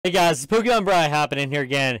Hey guys, it's Pokemon Brian hopping in here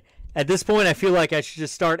again. At this point, I feel like I should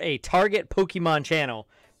just start a Target Pokemon channel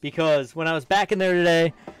because when I was back in there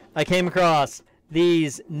today, I came across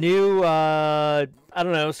these new, I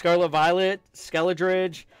don't know, Scarlet Violet,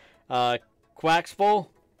 Skeledridge, Quaxful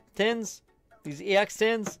tins, these EX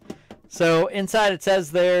tins. So inside it says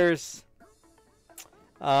there's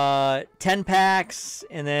 10 packs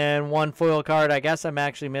and then one foil card. I guess I'm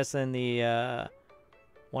actually missing the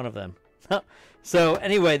one of them. So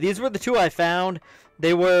anyway, these were the two I found.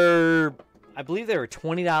 They were, I believe they were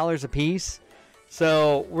 $20 a piece.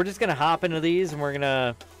 So we're just gonna hop into these and we're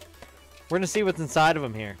gonna see what's inside of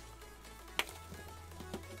them here.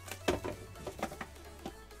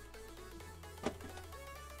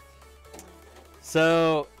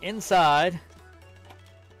 So inside,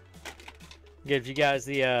 give you guys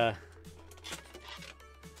the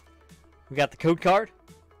we got the code card.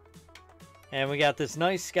 And we got this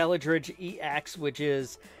nice Skeledridge EX, which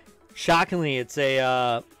is, shockingly, it's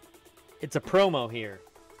a promo here.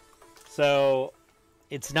 So,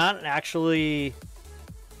 it's not actually,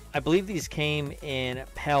 I believe these came in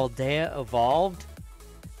Paldea Evolved.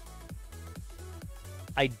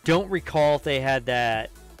 I don't recall if they had that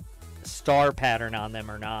star pattern on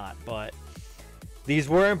them or not, but these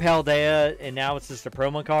were in Paldea, and now it's just a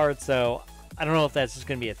promo card, so I don't know if that's just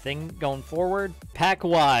going to be a thing going forward.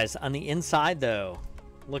 Pack-wise, on the inside, though,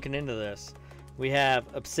 looking into this, we have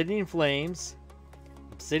Obsidian Flames,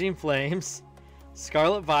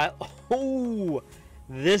 Scarlet Violet. Oh,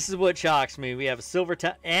 this is what shocks me. We have a Silver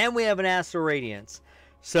and we have an Astral Radiance.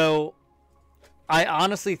 So, I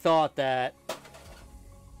honestly thought that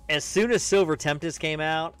as soon as Silver Tempest came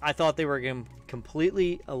out, I thought they were going to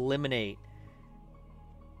completely eliminate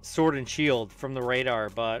Sword and Shield from the radar,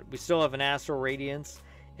 but we still have an Astral Radiance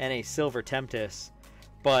and a Silver Tempest.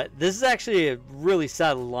 But this is actually a really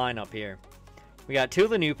solid lineup here. We got two of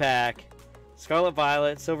the new pack, Scarlet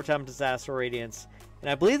Violet, Silver Tempest, Astral Radiance, and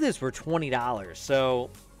I believe these were $20. So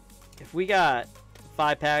if we got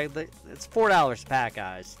 5 packs, it's $4 a pack,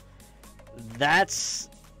 guys. That's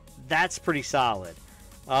pretty solid.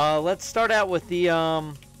 Let's start out with the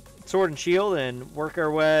Sword and Shield and work our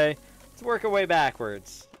way. Let's work our way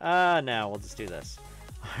backwards. No, we'll just do this.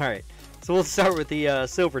 Alright, so we'll start with the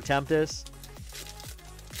Silver Tempest.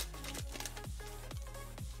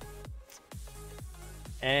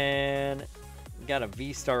 And got a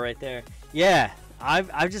V-Star right there. Yeah,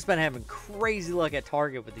 I've just been having crazy luck at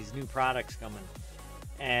Target with these new products coming.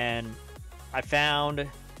 And I found that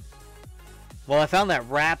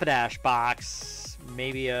Rapidash box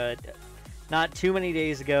maybe not too many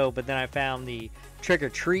days ago, but then I found the Trick or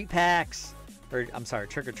Treat packs. Or, I'm sorry,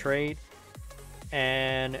 Trick or Trade.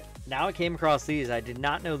 And now I came across these. I did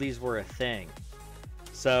not know these were a thing.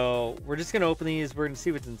 So we're just going to open these. We're going to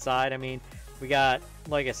see what's inside. I mean, we got,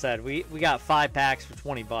 like I said, we got 5 packs for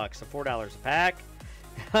 $20, so $4 a pack.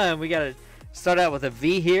 We got to start out with a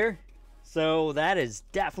V here. So that is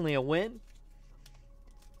definitely a win.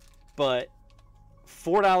 But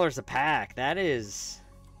 $4 a pack, that's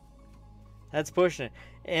pushing it.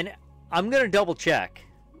 And I'm going to double check.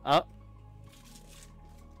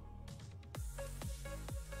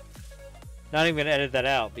 Not even going to edit that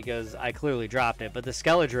out because I clearly dropped it. But the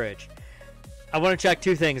Skeledridge, I want to check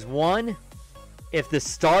 2 things. One, if the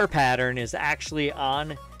star pattern is actually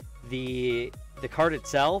on the card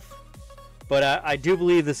itself. But I do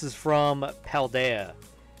believe this is from Paldea.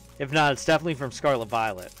 If not, it's definitely from Scarlet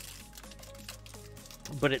Violet.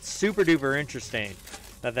 But it's super duper interesting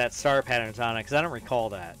that star pattern's on it because I don't recall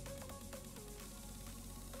that.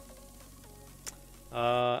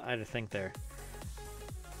 I had to think there.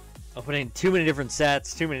 Opening too many different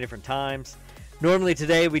sets, too many different times. Normally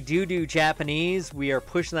today we do Japanese. We are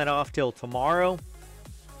pushing that off till tomorrow.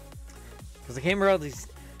 Because I came around these.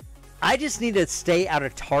 I just need to stay out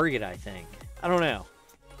of Target, I think. I don't know.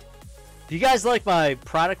 If you guys like my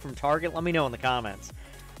product from Target, let me know in the comments.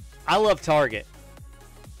 I love Target.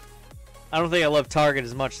 I don't think I love Target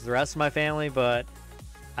as much as the rest of my family, but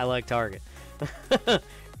I like Target.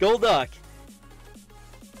 Golduck.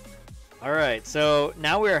 Alright, so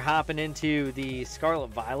now we're hopping into the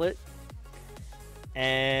Scarlet Violet.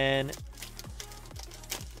 And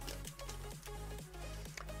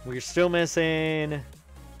we're still missing.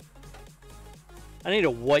 I need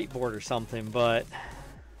a whiteboard or something, but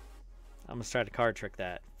I'm going to try to card trick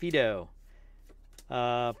that. Fido.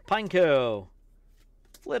 Pineco.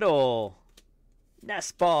 Flittle.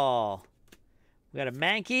 Nestball. We got a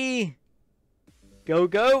Mankey. Go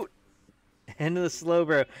Goat. And the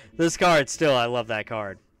Slowbro. This card still, I love that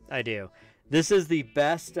card. I do. This is the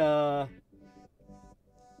best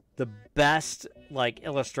like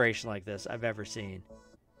illustration like this I've ever seen.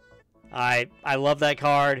 I love that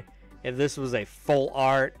card. If this was a full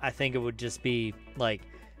art, I think it would just be like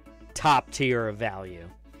top tier of value.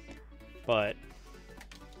 But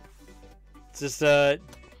it's just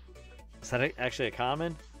is that actually a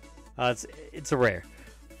common? It's a rare.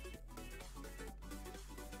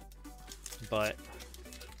 But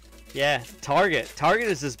yeah, Target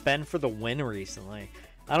has just been for the win recently.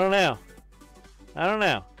 I don't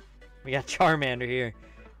know. We got Charmander here.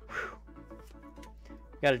 Whew.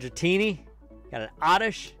 Got a Dratini. Got an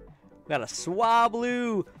Oddish. Got a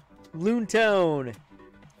Swablu. Loonstone.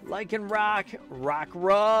 Lycanroc.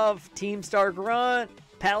 Rockruff. Team Star Grunt.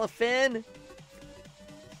 Palafin.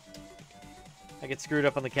 I get screwed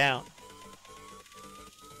up on the count.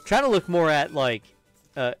 I'm trying to look more at like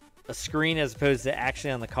a screen as opposed to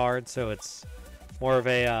actually on the card, so it's more of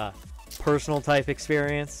a personal type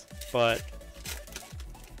experience. But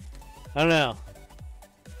I don't know.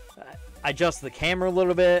 I adjust the camera a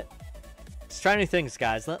little bit. Just try new things,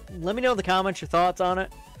 guys. Let me know in the comments your thoughts on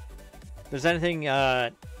it. If there's anything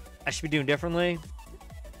I should be doing differently,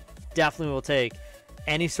 definitely will take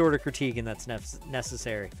any sort of critiquing that's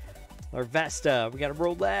necessary. Larvesta, we gotta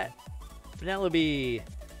roll that. Penelope,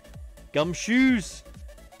 Gumshoes,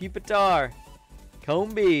 Pupitar,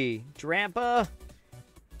 Combi, Drampa,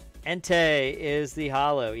 Entei is the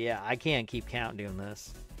holo. Yeah, I can't keep count doing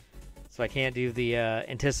this. So I can't do the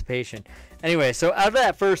anticipation. Anyway, so out of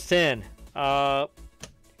that first 10,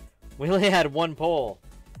 we only had one pull.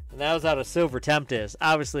 And that was out of Silver Tempest.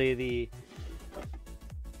 Obviously, the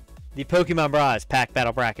Pokemon Bros. Pack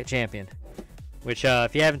Battle Bracket Champion. Which,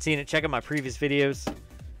 if you haven't seen it, check out my previous videos.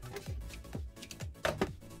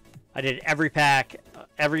 I did every pack,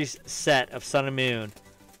 every set of Sun and Moon.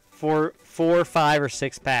 4, 5, or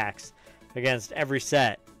 6 packs against every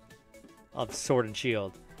set of Sword and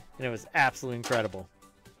Shield. And it was absolutely incredible.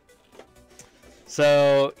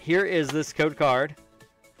 So, here is this code card.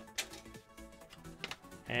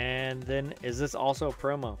 And then, is this also a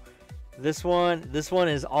promo? This one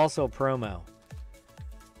is also a promo.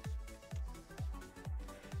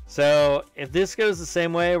 So, if this goes the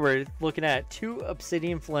same way, we're looking at 2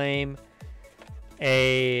 Obsidian Flame,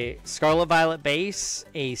 a Scarlet Violet base,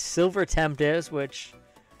 a Silver Tempest, which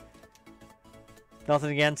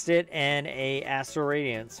nothing against it, and a Astral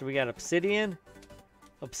Radiance. So we got Obsidian.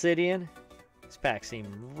 These packs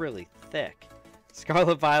seem really thick.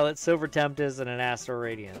 Scarlet Violet, Silver Tempest, and an Astral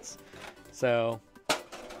Radiance. So,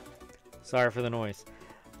 sorry for the noise.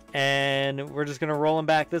 And we're just going to roll them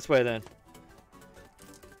back this way then.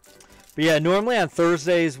 But yeah, normally on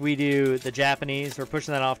Thursdays we do the Japanese. We're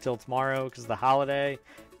pushing that off till tomorrow because of the holiday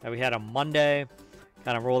that we had on Monday.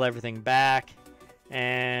 Kind of rolled everything back.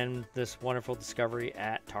 And this wonderful discovery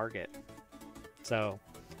at Target. So,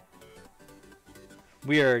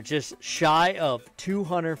 we are just shy of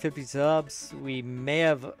 250 subs. We may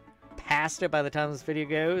have passed it by the time this video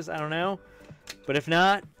goes. I don't know. But if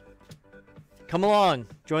not, come along.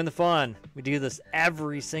 Join the fun. We do this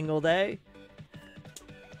every single day.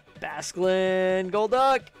 Basculin,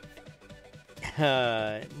 Golduck.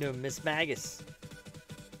 No, Miss Magus.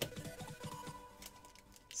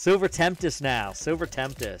 Silver Tempest now. Silver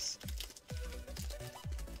Tempest.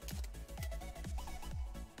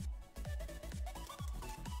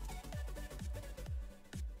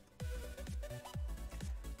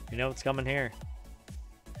 You know what's coming here.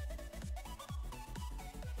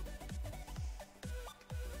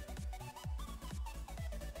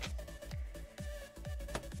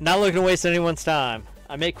 Not looking to waste anyone's time.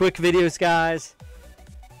 I make quick videos, guys.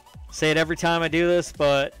 Say it every time I do this,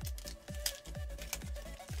 but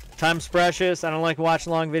time's precious. I don't like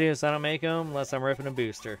watching long videos, so I don't make them unless I'm ripping a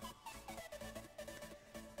booster.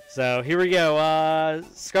 So here we go.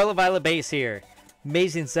 Scarlet Violet base here.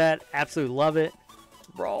 Amazing set. Absolutely love it.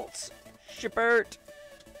 Ralts. Shippert.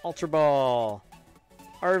 Ultra Ball.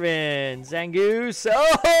 Arvin. Zangoose.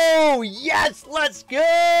 Oh, yes! Let's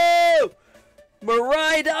go!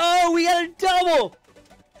 Marida. Oh, we got a double!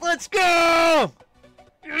 Let's go!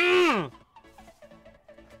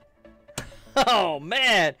 Oh,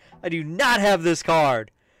 man. I do not have this card.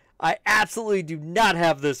 I absolutely do not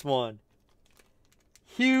have this one.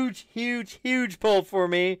 Huge, huge, huge pull for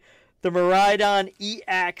me. The Maridon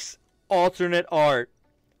EX alternate art.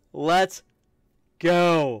 Let's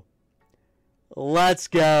go. Let's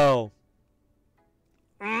go.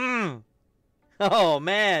 Oh,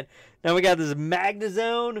 man. Now we got this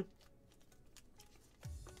Magnezone.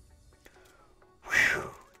 Whew.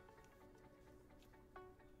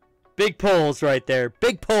 Big pulls right there.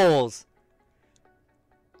 Big pulls.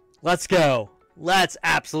 Let's go. Let's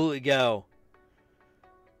absolutely go.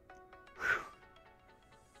 Whew.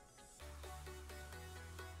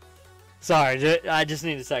 Sorry, I just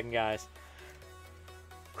need a second, guys.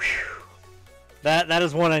 Whew. That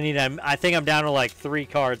is one I need. I think I'm down to like 3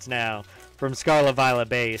 cards now from Scarlet Violet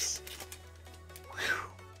base. Whew.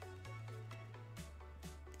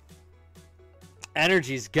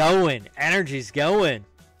 Energy's going. Energy's going.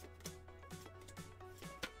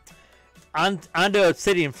 Onto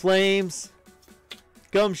Obsidian Flames.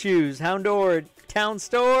 Gumshoes. Houndour. Town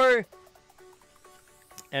Store.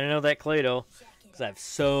 And I know that Clado, because I have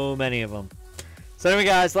so many of them. So anyway,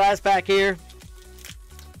 guys, last pack here.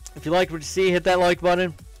 If you liked what you see, hit that like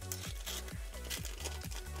button.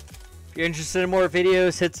 If you're interested in more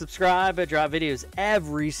videos, hit subscribe. I drop videos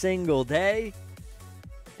every single day.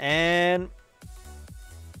 And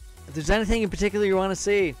if there's anything in particular you want to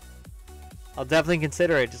see, I'll definitely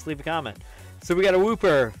consider it. Just leave a comment. So we got a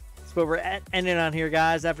Wooper. That's what we're ending on here,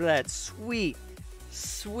 guys. After that, sweet,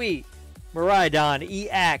 sweet Miraidon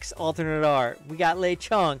EX alternate art. We got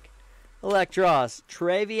Lechonk, Electros,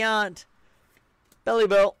 Treviant,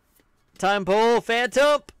 Bellibill, Time Pole,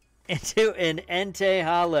 Phantom, into an Entei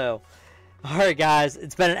Hollow. Alright, guys,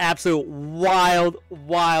 it's been an absolute wild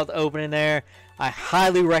opening there. I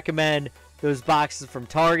highly recommend those boxes from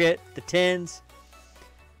Target, the TINS,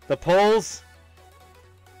 the polls.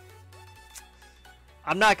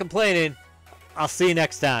 I'm not complaining. I'll see you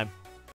next time.